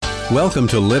Welcome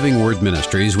to Living Word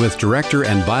Ministries with director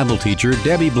and Bible teacher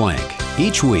Debbie Blank.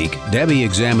 Each week, Debbie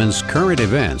examines current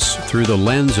events through the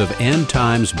lens of end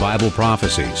times Bible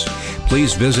prophecies.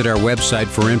 Please visit our website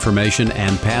for information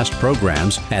and past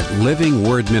programs at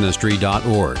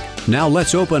livingwordministry.org. Now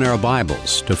let's open our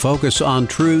Bibles to focus on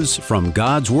truths from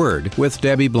God's Word with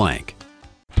Debbie Blank.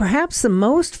 Perhaps the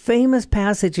most famous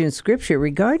passage in Scripture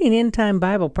regarding end-time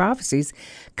Bible prophecies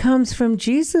comes from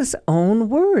Jesus' own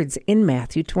words in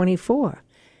Matthew 24.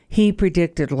 He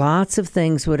predicted lots of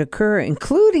things would occur,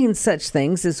 including such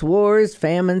things as wars,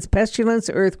 famines,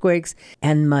 pestilence, earthquakes,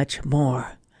 and much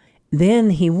more.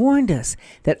 Then he warned us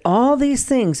that all these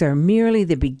things are merely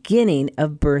the beginning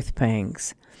of birth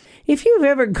pangs. If you've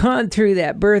ever gone through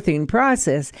that birthing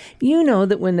process, you know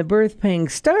that when the birth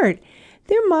pangs start,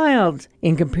 they're mild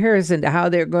in comparison to how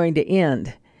they're going to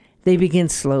end. They begin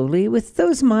slowly with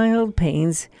those mild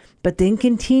pains, but then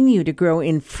continue to grow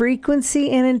in frequency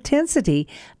and intensity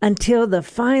until the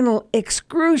final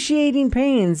excruciating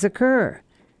pains occur.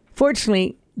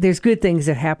 Fortunately, there's good things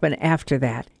that happen after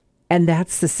that. And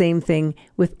that's the same thing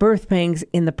with birth pangs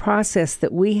in the process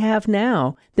that we have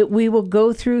now, that we will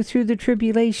go through the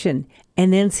tribulation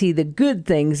and then see the good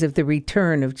things of the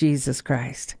return of Jesus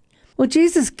Christ. Well,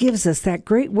 Jesus gives us that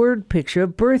great word picture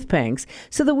of birth pangs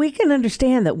so that we can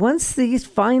understand that once these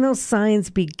final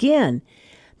signs begin,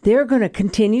 they're going to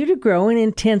continue to grow in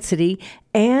intensity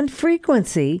and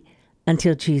frequency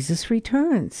until Jesus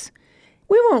returns.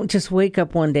 We won't just wake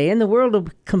up one day and the world will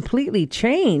completely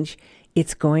change.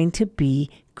 It's going to be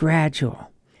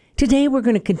gradual. Today, we're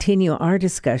going to continue our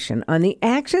discussion on the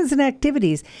actions and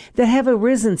activities that have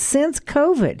arisen since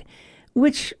COVID,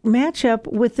 which match up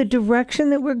with the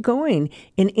direction that we're going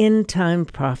in end-time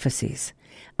prophecies.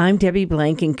 I'm Debbie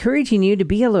Blank, encouraging you to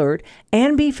be alert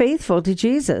and be faithful to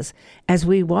Jesus as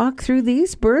we walk through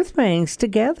these birth pangs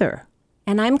together.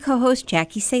 And I'm co-host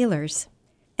Jackie Sailors.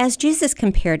 As Jesus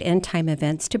compared end-time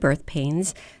events to birth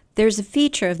pains, there's a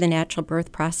feature of the natural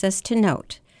birth process to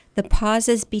note: the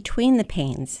pauses between the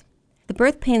pains. The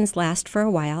birth pains last for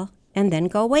a while and then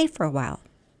go away for a while.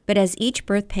 But as each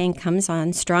birth pain comes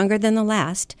on stronger than the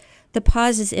last, the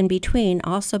pauses in between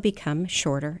also become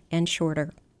shorter and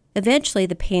shorter. Eventually,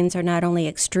 the pains are not only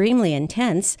extremely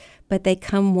intense, but they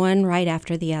come one right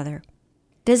after the other.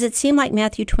 Does it seem like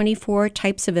Matthew 24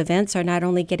 types of events are not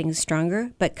only getting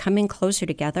stronger, but coming closer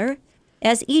together?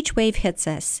 As each wave hits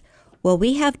us, will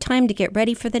we have time to get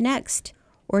ready for the next?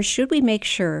 Or should we make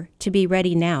sure to be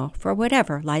ready now for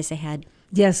whatever lies ahead?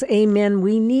 Yes, amen.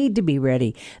 We need to be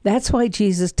ready. That's why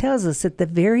Jesus tells us at the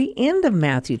very end of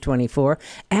Matthew 24,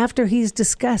 after he's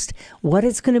discussed what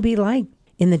it's going to be like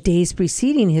in the days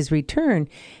preceding his return,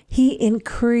 he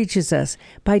encourages us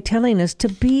by telling us to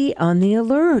be on the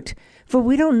alert, for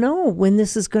we don't know when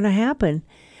this is going to happen.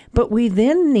 But we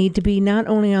then need to be not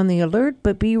only on the alert,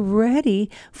 but be ready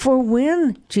for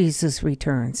when Jesus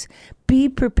returns. Be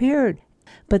prepared.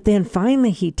 But then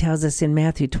finally, he tells us in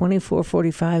Matthew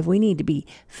 24:45, we need to be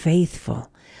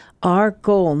faithful. Our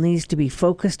goal needs to be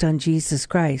focused on Jesus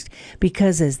Christ,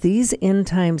 because as these end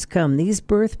times come, these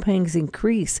birth pangs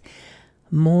increase,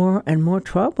 more and more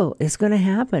trouble is going to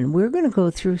happen. We're going to go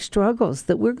through struggles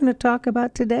that we're going to talk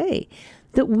about today,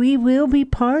 that we will be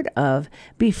part of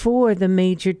before the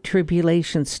major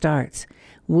tribulation starts.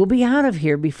 We'll be out of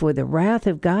here before the wrath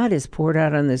of God is poured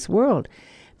out on this world,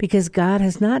 because God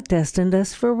has not destined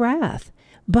us for wrath.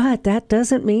 But that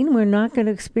doesn't mean we're not going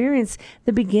to experience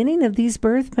the beginning of these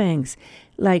birth pangs,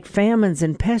 like famines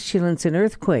and pestilence and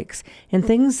earthquakes, and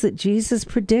things that Jesus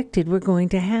predicted were going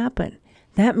to happen.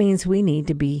 That means we need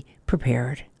to be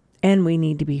prepared, and we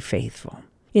need to be faithful.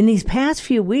 In these past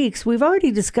few weeks, we've already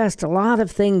discussed a lot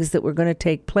of things that were going to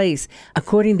take place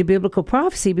according to biblical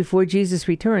prophecy before Jesus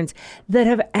returns that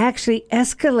have actually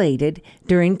escalated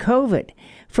during COVID.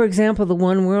 For example, the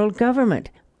one world government.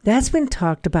 That's been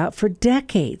talked about for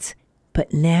decades.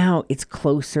 But now it's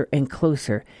closer and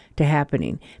closer to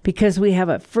happening because we have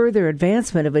a further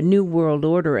advancement of a new world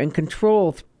order and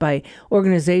control by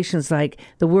organizations like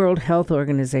the World Health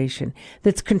Organization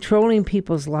that's controlling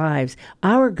people's lives.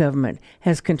 Our government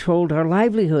has controlled our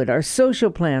livelihood, our social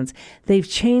plans. They've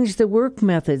changed the work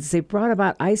methods. They've brought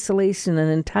about isolation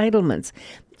and entitlements.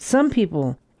 Some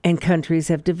people and countries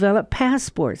have developed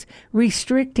passports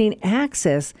restricting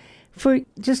access for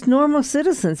just normal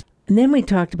citizens. And then we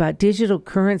talked about digital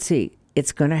currency.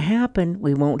 It's going to happen.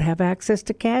 We won't have access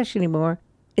to cash anymore.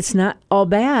 It's not all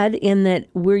bad in that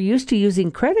we're used to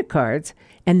using credit cards,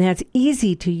 and that's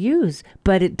easy to use,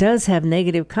 but it does have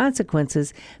negative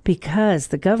consequences because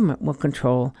the government will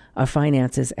control our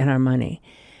finances and our money.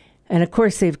 And of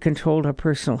course, they've controlled our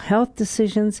personal health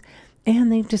decisions.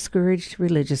 and they've discouraged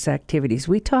religious activities.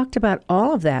 We talked about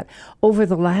all of that over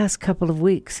the last couple of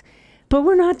weeks, but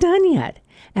we're not done yet.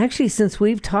 Actually, since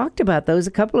we've talked about those,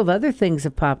 a couple of other things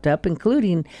have popped up,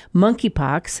 including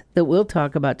monkeypox that we'll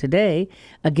talk about today.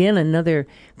 Again, another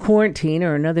quarantine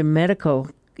or another medical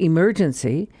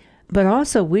emergency. But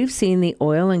also, we've seen the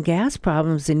oil and gas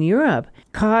problems in Europe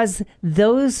cause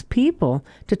those people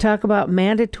to talk about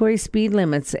mandatory speed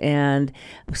limits and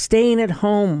staying at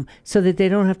home so that they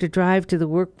don't have to drive to the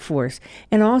workforce.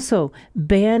 And also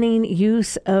banning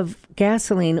use of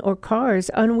gasoline or cars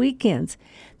on weekends.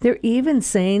 They're even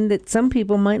saying that some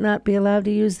people might not be allowed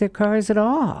to use their cars at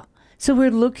all. So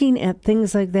we're looking at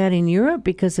things like that in Europe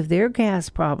because of their gas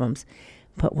problems.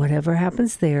 But whatever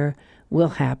happens there will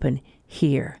happen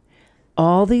here.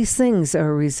 All these things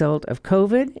are a result of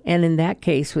COVID, and in that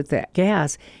case with that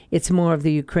gas, it's more of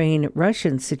the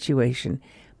Ukraine-Russian situation,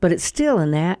 but it's still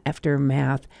in that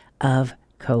aftermath of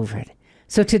COVID.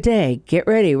 So today, get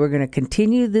ready. We're going to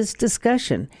continue this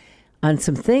discussion on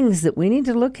some things that we need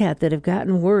to look at that have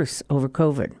gotten worse over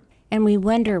COVID. And we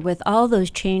wonder, with all those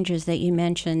changes that you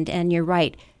mentioned, and you're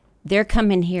right, they're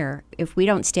coming here if we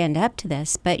don't stand up to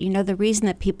this. But the reason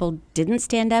that people didn't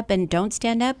stand up and don't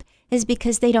stand up is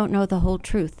because they don't know the whole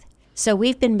truth. So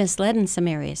we've been misled in some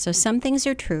areas. So some things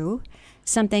are true,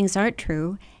 some things aren't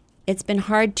true. It's been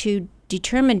hard to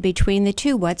determine between the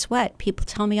two what's what. People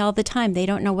tell me all the time they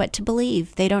don't know what to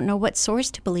believe. They don't know what source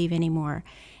to believe anymore.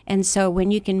 And so when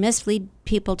you can mislead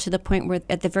people to the point where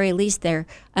at the very least they're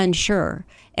unsure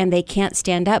and they can't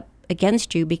stand up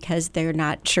against you because they're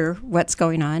not sure what's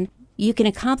going on, you can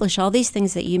accomplish all these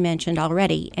things that you mentioned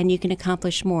already, and you can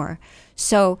accomplish more.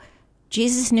 So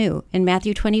Jesus knew in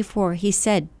Matthew 24, he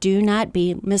said, do not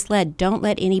be misled. Don't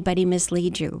let anybody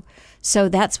mislead you. So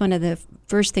that's one of the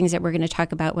first things that we're going to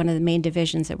talk about, one of the main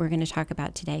divisions that we're going to talk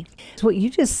about today. So what you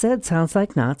just said sounds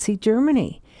like Nazi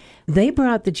Germany. They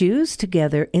brought the Jews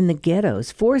together in the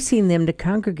ghettos, forcing them to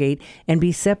congregate and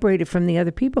be separated from the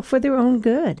other people for their own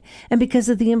good, and because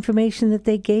of the information that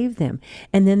they gave them.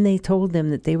 And then they told them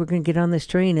that they were going to get on this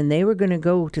train and they were going to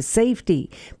go to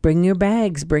safety. Bring your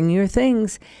bags, bring your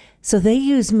things. So they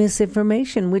use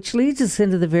misinformation, which leads us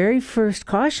into the very first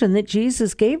caution that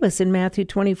Jesus gave us in Matthew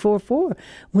 24:4,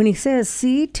 when he says,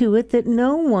 see to it that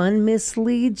no one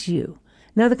misleads you.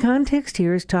 Now, the context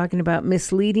here is talking about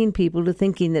misleading people to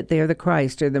thinking that they're the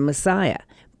Christ or the Messiah.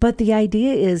 But the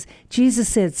idea is, Jesus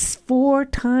said 4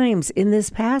 times in this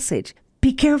passage,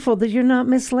 be careful that you're not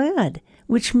misled,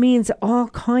 which means all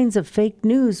kinds of fake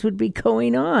news would be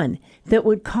going on that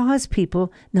would cause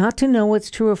people not to know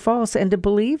what's true or false and to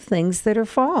believe things that are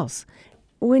false.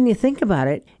 When you think about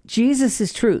it, Jesus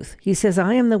is truth. He says,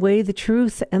 I am the way, the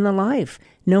truth, and the life.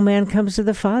 No man comes to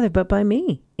the Father but by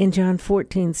me, in John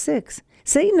 14:6.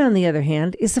 Satan, on the other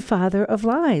hand, is the father of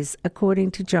lies,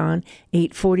 according to John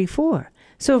 8:44.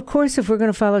 So, of course, if we're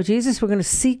going to follow Jesus, we're going to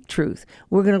seek truth.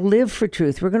 We're going to live for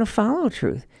truth. We're going to follow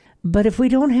truth. But if we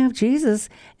don't have Jesus,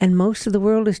 and most of the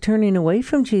world is turning away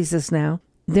from Jesus now,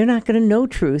 they're not going to know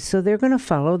truth, so they're going to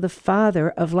follow the father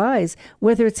of lies.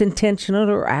 Whether it's intentional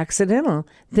or accidental,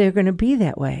 they're going to be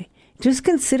that way. Just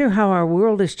consider how our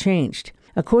world has changed.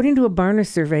 According to a Barna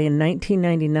survey in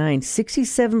 1999,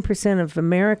 67% of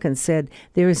Americans said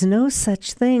there is no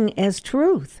such thing as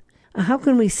truth. How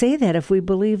can we say that if we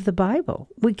believe the Bible?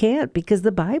 We can't, because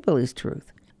the Bible is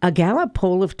truth. A Gallup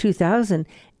poll of 2000,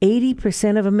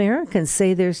 80% of Americans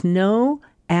say there's no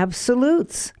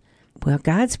absolutes. Well,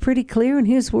 God's pretty clear in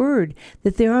his word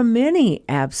that there are many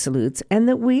absolutes and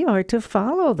that we are to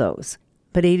follow those.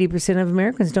 But 80% of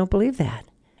Americans don't believe that.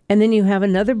 And then you have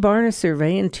another Barna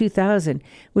survey in 2000,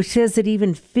 which says that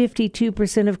even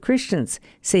 52% of Christians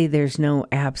say there's no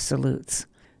absolutes.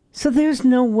 So there's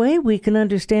no way we can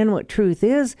understand what truth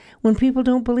is when people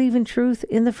don't believe in truth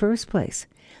in the first place.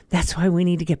 That's why we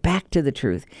need to get back to the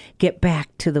truth, get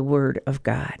back to the Word of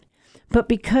God. But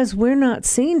because we're not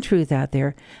seeing truth out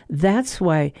there, that's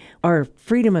why our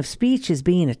freedom of speech is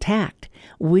being attacked.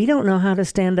 We don't know how to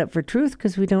stand up for truth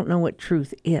because we don't know what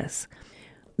truth is.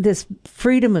 This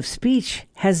freedom of speech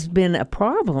has been a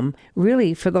problem,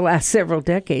 really, for the last several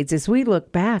decades as we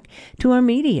look back to our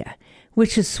media,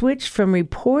 which has switched from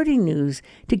reporting news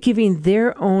to giving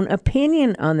their own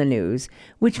opinion on the news,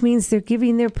 which means they're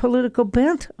giving their political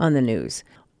bent on the news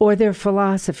or their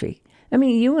philosophy. I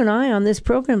mean, you and I on this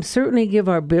program certainly give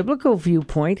our biblical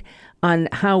viewpoint on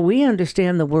how we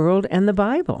understand the world and the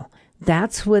Bible.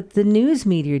 That's what the news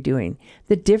media are doing.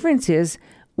 The difference is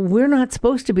we're not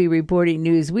supposed to be reporting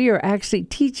news. We are actually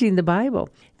teaching the Bible.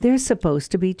 They're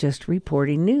supposed to be just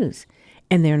reporting news,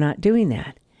 and they're not doing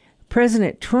that.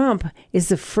 President Trump is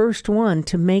the first one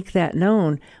to make that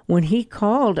known when he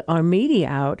called our media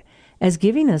out as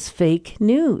giving us fake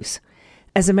news.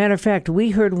 As a matter of fact,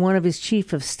 we heard one of his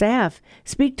chief of staff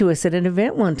speak to us at an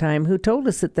event one time who told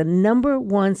us that the number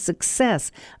one success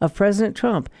of President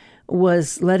Trump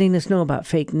was letting us know about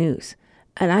fake news.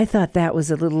 And I thought that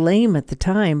was a little lame at the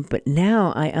time, but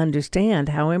now I understand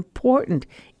how important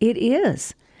it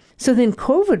is. So then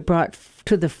COVID brought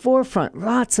to the forefront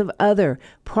lots of other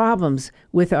problems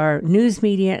with our news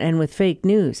media and with fake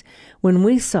news. When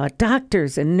we saw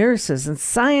doctors and nurses and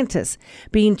scientists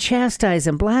being chastised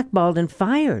and blackballed and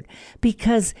fired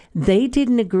because they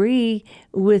didn't agree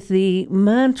with the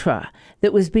mantra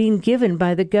that was being given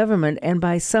by the government and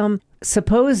by some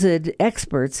supposed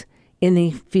experts in the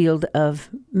field of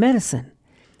medicine.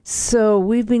 So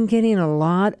we've been getting a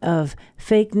lot of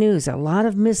fake news, a lot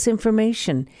of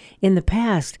misinformation in the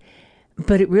past,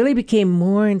 but it really became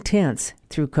more intense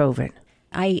through COVID.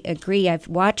 I agree. I've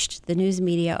watched the news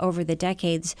media over the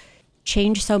decades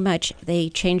change so much. They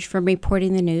changed from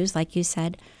reporting the news, like you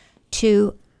said,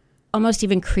 to almost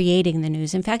even creating the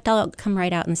news. In fact, I'll come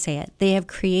right out and say it. They have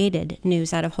created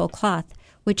news out of whole cloth,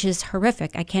 which is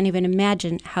horrific. I can't even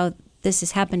imagine how this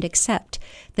has happened, except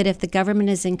that if the government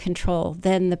is in control,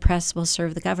 then the press will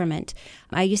serve the government.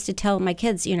 I used to tell my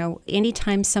kids,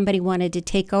 anytime somebody wanted to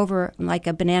take over, like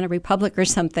a Banana Republic or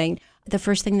something, the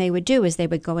first thing they would do is they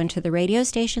would go into the radio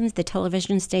stations, the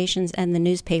television stations, and the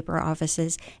newspaper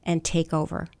offices and take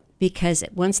over. Because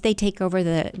once they take over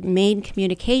the main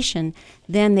communication,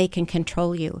 then they can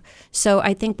control you. So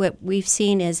I think what we've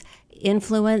seen is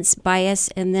influence, bias,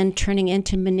 and then turning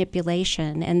into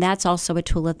manipulation. And that's also a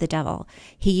tool of the devil.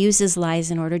 He uses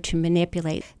lies in order to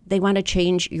manipulate. They want to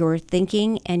change your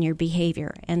thinking and your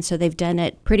behavior. And so they've done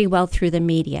it pretty well through the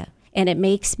media. And it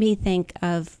makes me think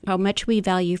of how much we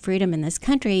value freedom in this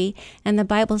country. And the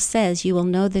Bible says you will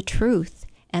know the truth,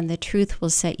 and the truth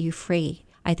will set you free.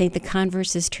 I think the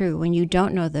converse is true. When you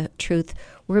don't know the truth,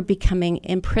 we're becoming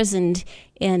imprisoned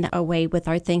in a way with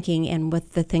our thinking and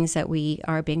with the things that we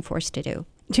are being forced to do.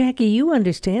 Jackie, you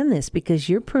understand this because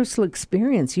your personal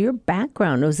experience, your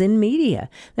background was in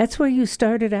media. That's where you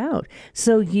started out.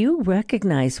 So you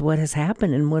recognize what has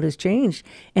happened and what has changed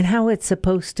and how it's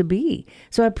supposed to be.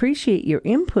 So I appreciate your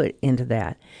input into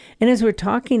that. And as we're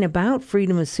talking about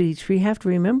freedom of speech, we have to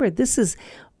remember this is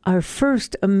our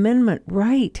First Amendment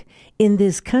right in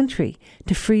this country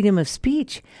to freedom of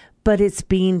speech, but it's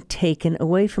being taken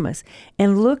away from us.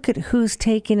 And look at who's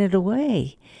taking it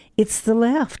away. It's the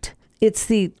left. It's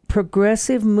the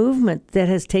progressive movement that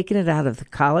has taken it out of the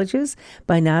colleges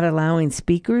by not allowing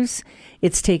speakers.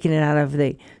 It's taken it out of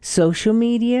the social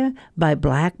media by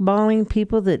blackballing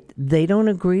people that they don't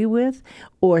agree with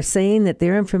or saying that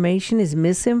their information is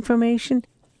misinformation.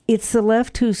 It's the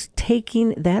left who's taking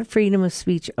that freedom of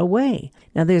speech away.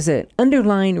 Now, there's an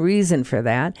underlying reason for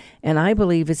that, and I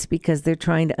believe it's because they're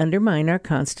trying to undermine our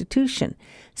Constitution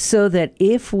so that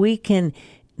if we can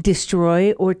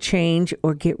destroy or change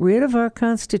or get rid of our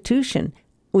Constitution,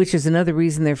 which is another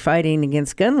reason they're fighting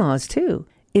against gun laws too,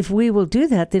 if we will do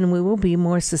that, then we will be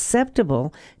more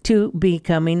susceptible to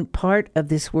becoming part of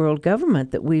this world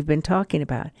government that we've been talking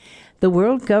about. The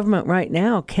world government right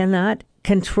now cannot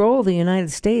control the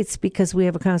United States because we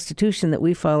have a Constitution that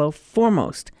we follow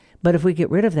foremost. But if we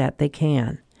get rid of that, they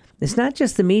can. It's not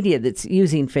just the media that's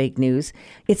using fake news.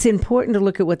 It's important to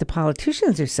look at what the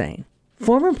politicians are saying.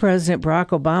 Former President Barack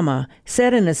Obama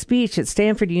said in a speech at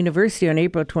Stanford University on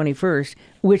April 21st,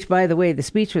 which, by the way, the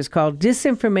speech was called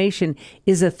 "Disinformation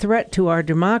is a Threat to Our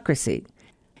Democracy."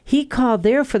 He called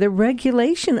there for the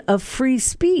regulation of free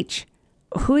speech.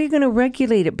 Who are you going to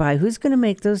regulate it by? Who's going to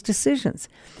make those decisions?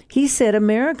 He said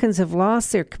Americans have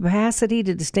lost their capacity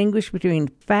to distinguish between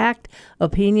fact,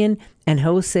 opinion, and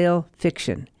wholesale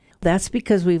fiction. That's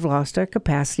because we've lost our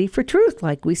capacity for truth,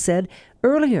 like we said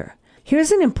earlier.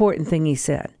 Here's an important thing he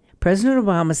said. President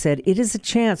Obama said, "It is a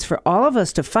chance for all of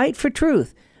us to fight for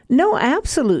truth. No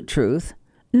absolute truth,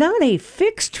 not a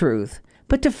fixed truth,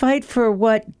 but to fight for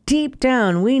what deep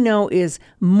down we know is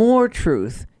more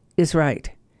truth is right."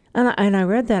 And I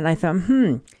read that and I thought,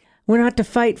 we're not to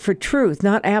fight for truth,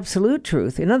 not absolute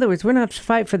truth. In other words, we're not to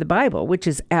fight for the Bible, which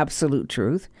is absolute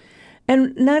truth,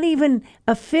 and not even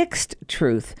a fixed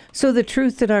truth. So the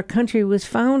truth that our country was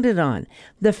founded on,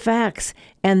 the facts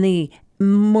and the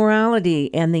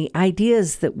morality and the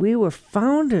ideas that we were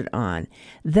founded on,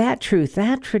 that truth,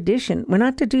 that tradition, we're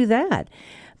not to do that.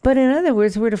 But in other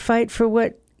words, we're to fight for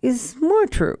what is more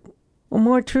true. Well,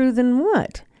 more true than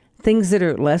what? Things that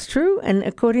are less true, and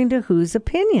according to whose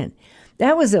opinion?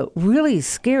 That was a really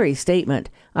scary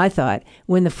statement, I thought,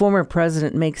 when the former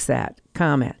president makes that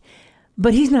comment.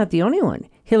 But he's not the only one.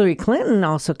 Hillary Clinton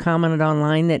also commented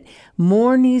online that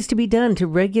more needs to be done to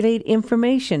regulate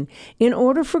information in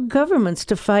order for governments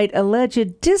to fight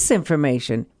alleged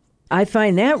disinformation. I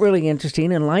find that really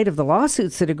interesting in light of the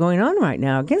lawsuits that are going on right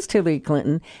now against Hillary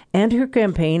Clinton and her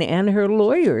campaign and her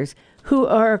lawyers, who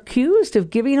are accused of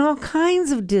giving all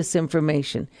kinds of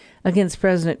disinformation against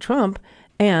President Trump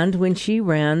and when she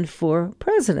ran for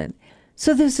president.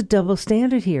 So there's a double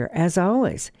standard here, as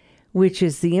always, which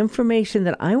is the information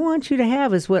that I want you to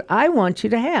have is what I want you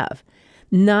to have.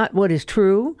 Not what is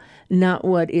true, not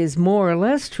what is more or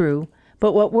less true,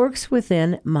 but what works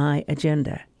within my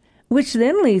agenda. Which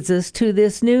then leads us to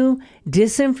this new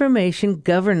Disinformation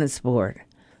Governance Board.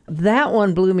 That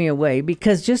one blew me away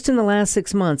because just in the last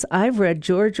 6 months, I've read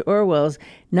George Orwell's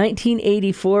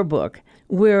 1984 book,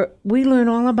 where we learn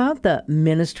all about the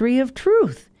Ministry of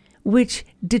Truth, which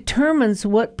determines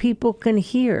what people can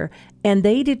hear, and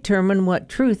they determine what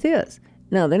truth is.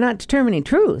 No, they're not determining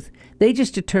truth. They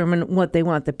just determine what they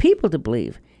want the people to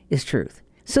believe is truth.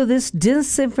 So this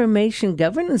Disinformation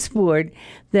Governance Board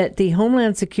that the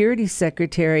Homeland Security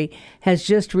Secretary has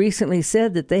just recently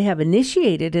said that they have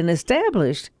initiated and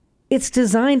established, it's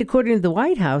designed, according to the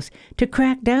White House, to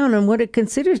crack down on what it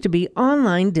considers to be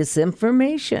online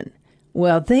disinformation.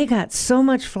 Well, they got so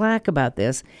much flack about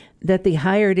this that the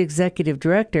hired executive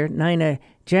director, Nina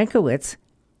Jankowicz,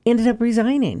 ended up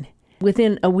resigning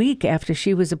within a week after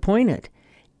she was appointed.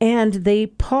 And they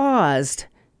paused,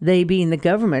 they being the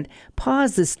government,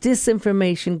 paused this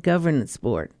Disinformation Governance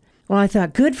Board. Well, I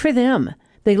thought, good for them.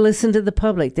 They listened to the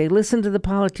public. They listened to the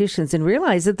politicians and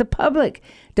realized that the public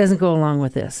doesn't go along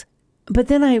with this. But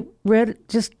then I read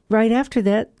just right after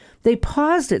that, they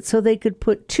paused it so they could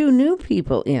put 2 new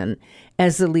people in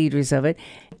as the leaders of it,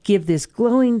 give this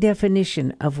glowing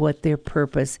definition of what their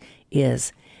purpose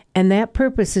is. And that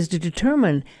purpose is to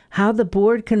determine how the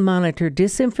board can monitor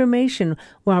disinformation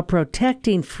while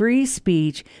protecting free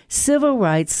speech, civil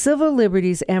rights, civil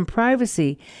liberties, and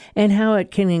privacy, and how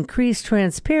it can increase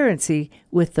transparency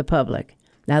with the public.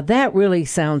 Now that really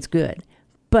sounds good,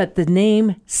 but the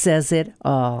name says it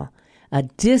all. A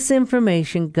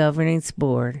Disinformation Governance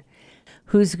Board.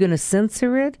 Who's going to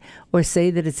censor it or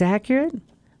say that it's accurate?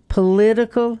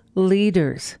 Political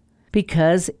leaders,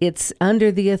 because it's under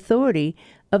the authority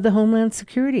of the Homeland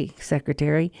Security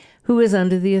Secretary, who is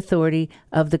under the authority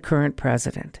of the current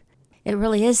president. It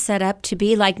really is set up to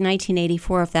be like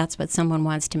 1984 if that's what someone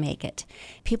wants to make it.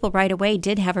 People right away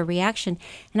did have a reaction,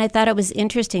 and I thought it was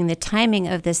interesting. The timing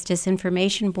of this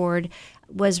Disinformation Board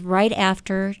was right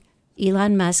after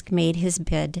Elon Musk made his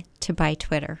bid to buy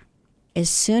Twitter. As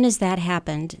soon as that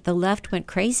happened, the left went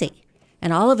crazy.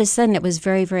 And all of a sudden, it was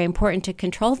very, very important to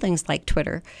control things like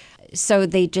Twitter. So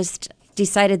they just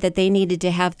decided that they needed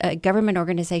to have a government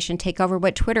organization take over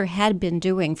what Twitter had been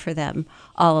doing for them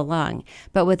all along.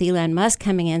 But with Elon Musk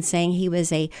coming in saying he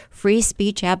was a free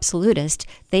speech absolutist,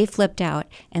 they flipped out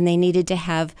and they needed to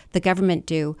have the government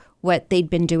do what they'd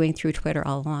been doing through Twitter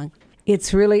all along.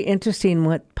 It's really interesting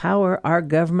what power our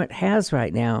government has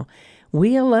right now.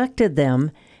 We elected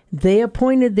them, they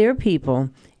appointed their people,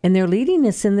 and they're leading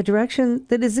us in the direction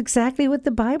that is exactly what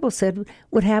the Bible said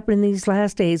would happen in these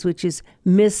last days, which is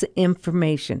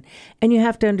misinformation. And you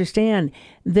have to understand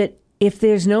that if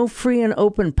there's no free and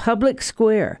open public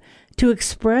square to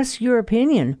express your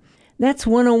opinion, that's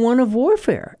 101 of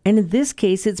warfare. And in this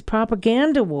case, it's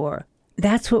propaganda war.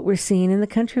 That's what we're seeing in the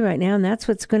country right now, and that's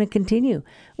what's going to continue.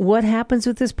 What happens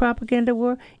with this propaganda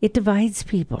war? It divides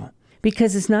people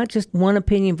because it's not just one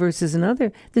opinion versus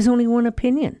another. There's only one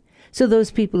opinion. So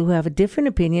those people who have a different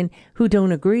opinion, who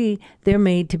don't agree, they're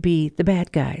made to be the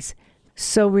bad guys.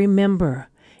 So remember,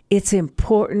 it's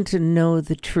important to know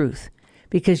the truth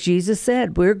because Jesus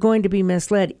said we're going to be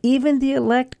misled. Even the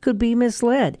elect could be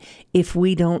misled if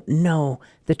we don't know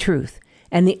the truth.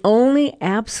 And the only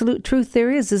absolute truth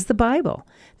there is the Bible,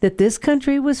 that this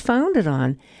country was founded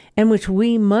on and which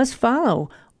we must follow,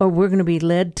 or we're going to be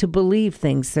led to believe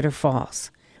things that are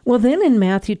false. Well, then in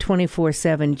Matthew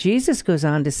 24:7, Jesus goes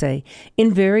on to say,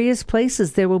 in various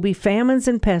places there will be famines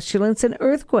and pestilence and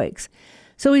earthquakes.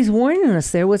 So he's warning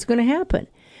us there what's going to happen.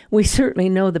 We certainly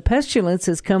know the pestilence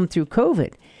has come through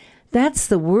COVID. That's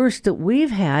the worst that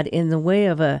we've had in the way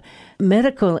of a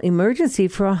medical emergency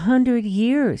for 100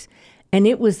 years. And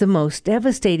it was the most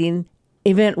devastating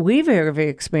event we've ever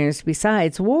experienced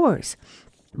besides wars.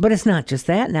 But it's not just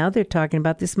that. Now they're talking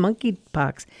about this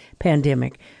monkeypox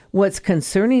pandemic. What's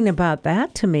concerning about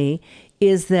that to me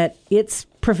is that it's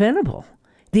preventable.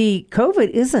 The COVID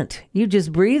isn't. You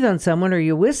just breathe on someone or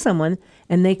you're with someone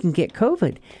and they can get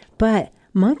COVID. But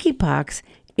monkeypox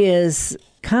is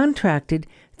contracted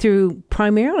through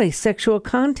primarily sexual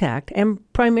contact and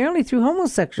primarily through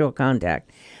homosexual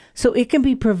contact. So it can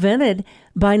be prevented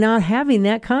by not having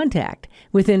that contact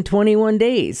within 21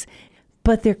 days.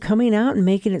 But they're coming out and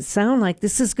making it sound like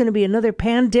this is going to be another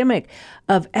pandemic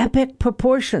of epic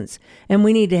proportions. And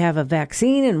we need to have a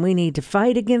vaccine, and we need to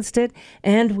fight against it,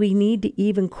 and we need to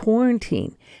even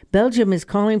quarantine. Belgium is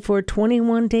calling for a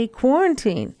 21-day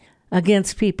quarantine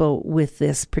against people with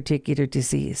this particular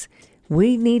disease.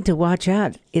 We need to watch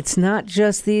out. It's not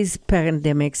just these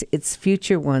pandemics, it's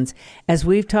future ones. As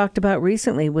we've talked about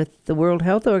recently with the World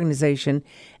Health Organization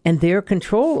and their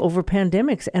control over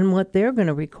pandemics and what they're going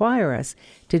to require us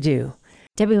to do.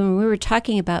 Debbie, when we were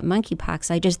talking about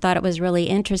monkeypox, I just thought it was really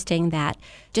interesting that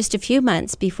just a few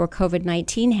months before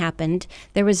COVID-19 happened,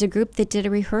 there was a group that did a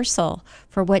rehearsal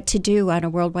for what to do on a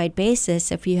worldwide basis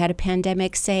if you had a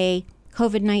pandemic, say,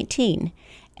 COVID-19.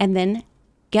 And then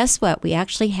guess what? We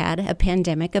actually had a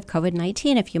pandemic of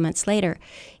COVID-19 a few months later.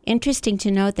 Interesting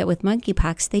to note that with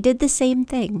monkeypox, they did the same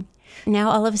thing. Now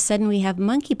all of a sudden we have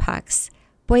monkeypox.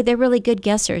 Boy, they're really good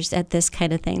guessers at this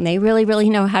kind of thing. They really, really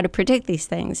know how to predict these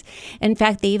things. In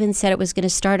fact, they even said it was going to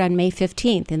start on May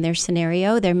 15th in their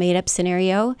scenario, their made-up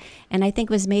scenario, and I think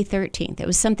it was May 13th. It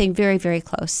was something very, very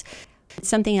close.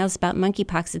 Something else about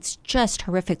monkeypox, it's just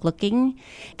horrific looking.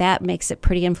 That makes it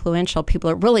pretty influential. People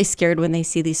are really scared when they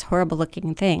see these horrible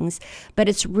looking things, but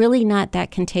it's really not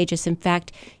that contagious. In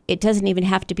fact, it doesn't even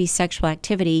have to be sexual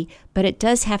activity, but it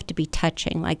does have to be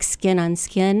touching, like skin on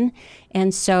skin.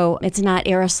 And so it's not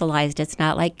aerosolized. It's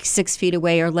not like 6 feet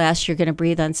away or less, you're going to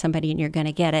breathe on somebody and you're going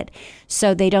to get it.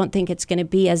 So they don't think it's going to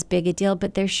be as big a deal,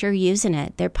 but they're sure using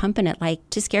it. They're pumping it like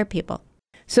to scare people.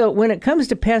 So when it comes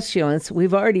to pestilence,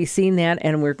 we've already seen that,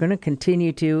 and we're going to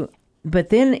continue to. But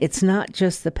then it's not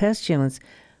just the pestilence.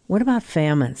 What about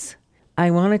famines?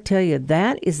 I want to tell you,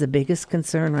 that is the biggest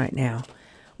concern right now.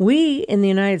 We in the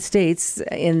United States,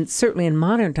 and certainly in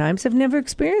modern times, have never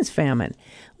experienced famine.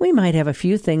 We might have a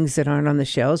few things that aren't on the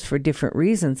shelves for different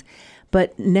reasons.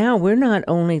 But now we're not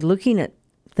only looking at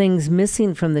things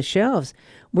missing from the shelves,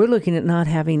 we're looking at not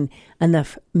having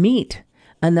enough meat,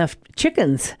 enough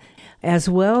chickens, as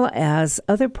well as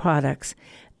other products.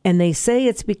 And they say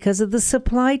it's because of the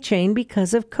supply chain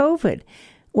because of COVID.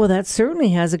 Well, that certainly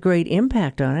has a great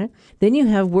impact on it. Then you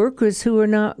have workers who are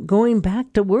not going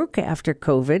back to work after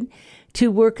COVID to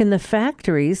work in the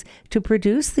factories to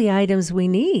produce the items we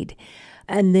need.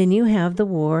 And then you have the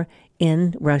war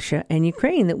in Russia and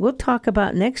Ukraine that we'll talk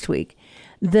about next week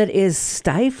that is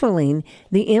stifling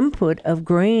the input of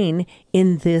grain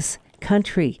in this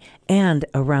country and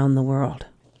around the world.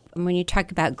 When you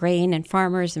talk about grain and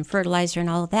farmers and fertilizer and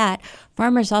all of that,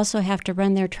 farmers also have to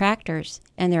run their tractors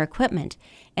and their equipment,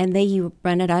 and they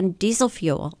run it on diesel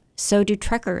fuel. So do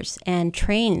truckers and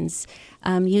trains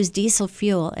use diesel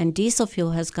fuel, and diesel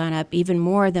fuel has gone up even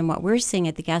more than what we're seeing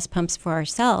at the gas pumps for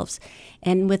ourselves.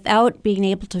 And without being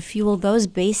able to fuel those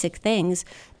basic things,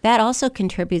 that also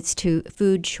contributes to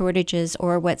food shortages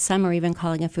or what some are even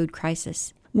calling a food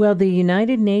crisis. Well, the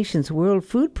United Nations World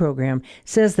Food Program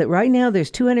says that right now there's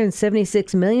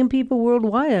 276 million people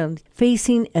worldwide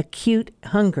facing acute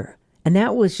hunger. And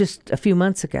that was just a few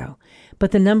months ago.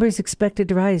 But the number is expected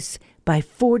to rise by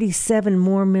 47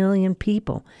 more million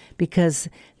people because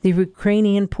the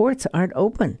Ukrainian ports aren't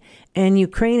open. And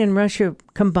Ukraine and Russia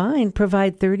combined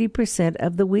provide 30%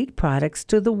 of the wheat products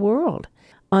to the world.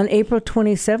 On April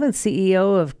 27th,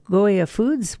 CEO of Goya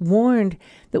Foods warned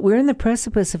that we're in the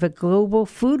precipice of a global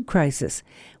food crisis.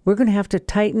 We're going to have to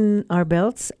tighten our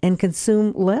belts and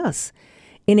consume less.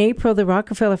 In April, the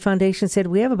Rockefeller Foundation said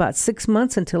we have about 6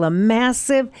 months until a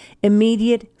massive,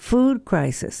 immediate food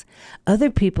crisis. Other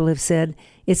people have said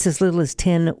it's as little as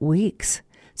 10 weeks.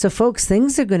 So, folks,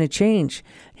 things are going to change.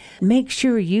 Make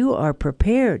sure you are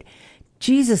prepared.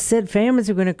 Jesus said famines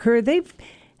are going to occur. They've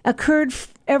occurred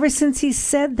ever since he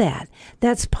said that.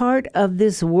 That's part of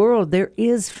this world. There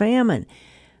is famine.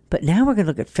 But now we're going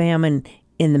to look at famine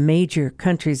in the major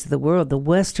countries of the world, the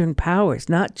Western powers,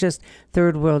 not just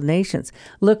third world nations.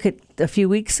 Look at a few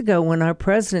weeks ago when our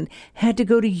president had to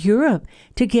go to Europe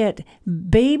to get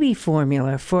baby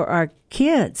formula for our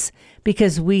kids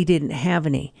because we didn't have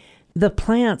any. The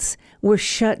plants were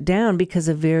shut down because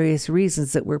of various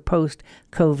reasons that were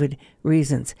post-COVID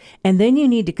reasons. And then you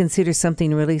need to consider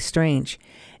something really strange.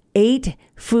 8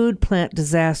 food plant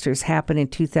disasters happened in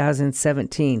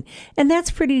 2017. And that's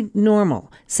pretty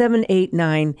normal. 7, 8,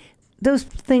 9, those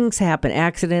things happen.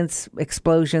 Accidents,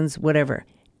 explosions, whatever.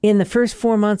 In the first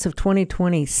 4 months of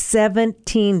 2020,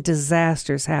 17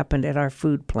 disasters happened at our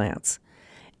food plants.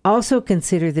 Also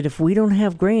consider that if we don't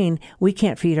have grain, we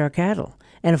can't feed our cattle.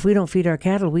 And if we don't feed our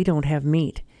cattle, we don't have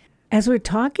meat. as we're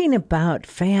talking about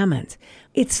famines,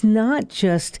 it's not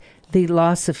just the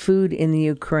loss of food in the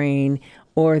Ukraine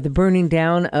or the burning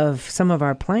down of some of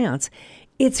our plants.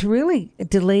 It's really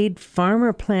delayed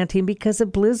farmer planting because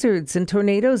of blizzards and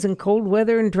tornadoes and cold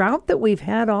weather and drought that we've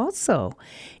had also.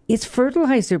 It's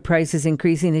fertilizer prices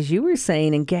increasing, as you were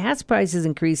saying, and gas prices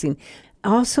increasing.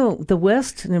 Also, the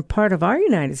western part of our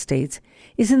United States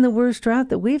is in the worst drought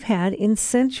that we've had in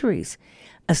centuries.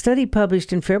 A study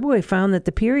published in February found that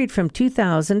the period from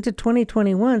 2000 to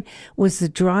 2021 was the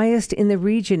driest in the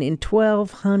region in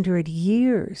 1,200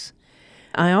 years.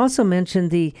 I also mentioned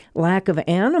the lack of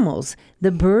animals,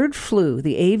 the bird flu,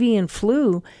 the avian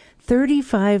flu.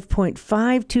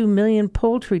 35.52 million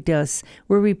poultry deaths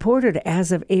were reported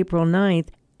as of April 9th,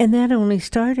 and that only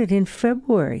started in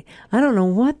February. I don't know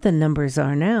what the numbers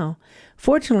are now.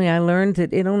 Fortunately, I learned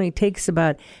that it only takes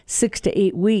about 6 to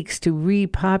 8 weeks to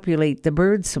repopulate the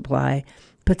bird supply,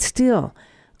 but still,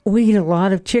 we eat a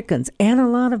lot of chickens and a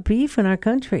lot of beef in our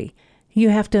country. You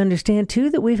have to understand, too,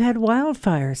 that we've had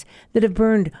wildfires that have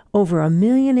burned over 1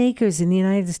 million acres in the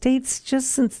United States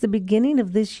just since the beginning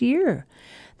of this year.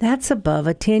 That's above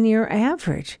a 10-year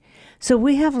average. So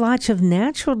we have lots of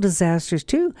natural disasters,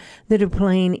 too, that are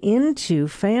playing into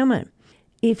famine.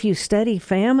 If you study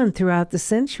famine throughout the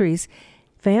centuries,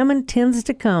 famine tends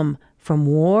to come from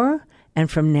war and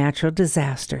from natural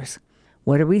disasters.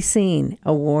 What are we seeing?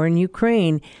 A war in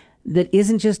Ukraine that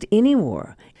isn't just any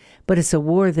war, but it's a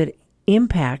war that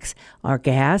impacts our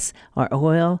gas, our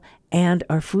oil, and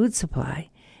our food supply.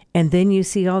 And then you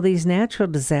see all these natural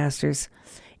disasters.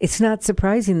 It's not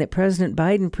surprising that President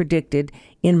Biden predicted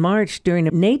in March during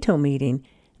a NATO meeting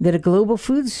that a global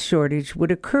food shortage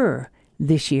would occur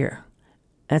this year.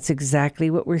 That's exactly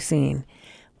what we're seeing.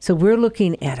 So we're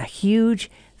looking at a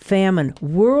huge famine,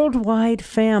 worldwide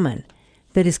famine,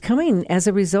 that is coming as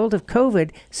a result of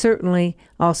COVID, certainly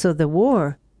also the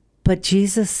war. But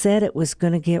Jesus said it was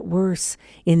going to get worse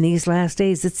in these last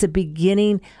days. It's the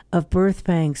beginning of birth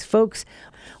pangs. Folks,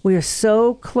 we are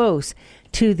so close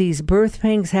to these birth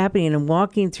pangs happening and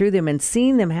walking through them and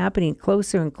seeing them happening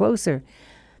closer and closer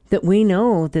that we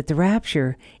know that the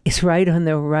rapture is right on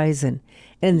the horizon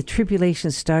and the tribulation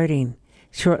starting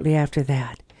shortly after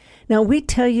that. Now, we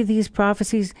tell you these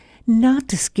prophecies not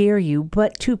to scare you,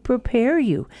 but to prepare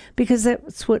you, because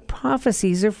that's what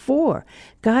prophecies are for.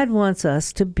 God wants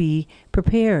us to be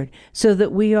prepared so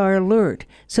that we are alert,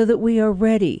 so that we are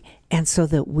ready, and so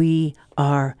that we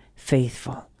are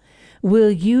faithful. Will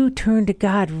you turn to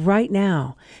God right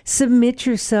now? Submit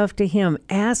yourself to Him.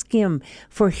 Ask Him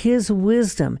for His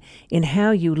wisdom in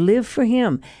how you live for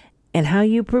Him and how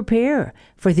you prepare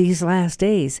for these last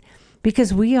days.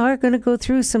 Because we are going to go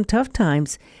through some tough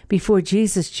times before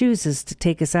Jesus chooses to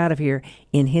take us out of here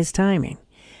in His timing.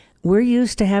 We're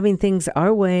used to having things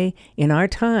our way in our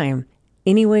time,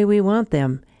 any way we want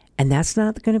them, and that's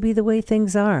not going to be the way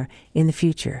things are in the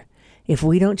future. If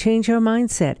we don't change our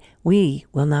mindset, we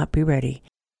will not be ready.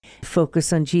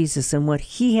 Focus on Jesus and what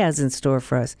He has in store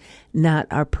for us, not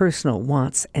our personal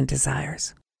wants and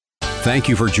desires. Thank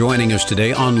you for joining us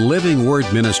today on Living Word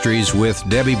Ministries with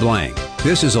Debbie Blank.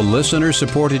 This is a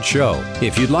listener-supported show.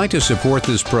 If you'd like to support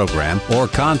this program or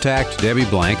contact Debbie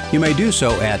Blank, you may do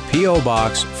so at P.O.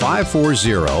 Box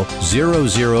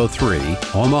 540003,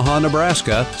 Omaha,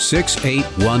 Nebraska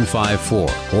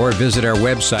 68154, or visit our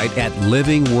website at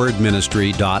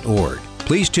livingwordministry.org.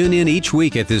 Please tune in each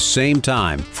week at this same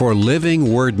time for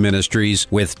Living Word Ministries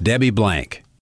with Debbie Blank.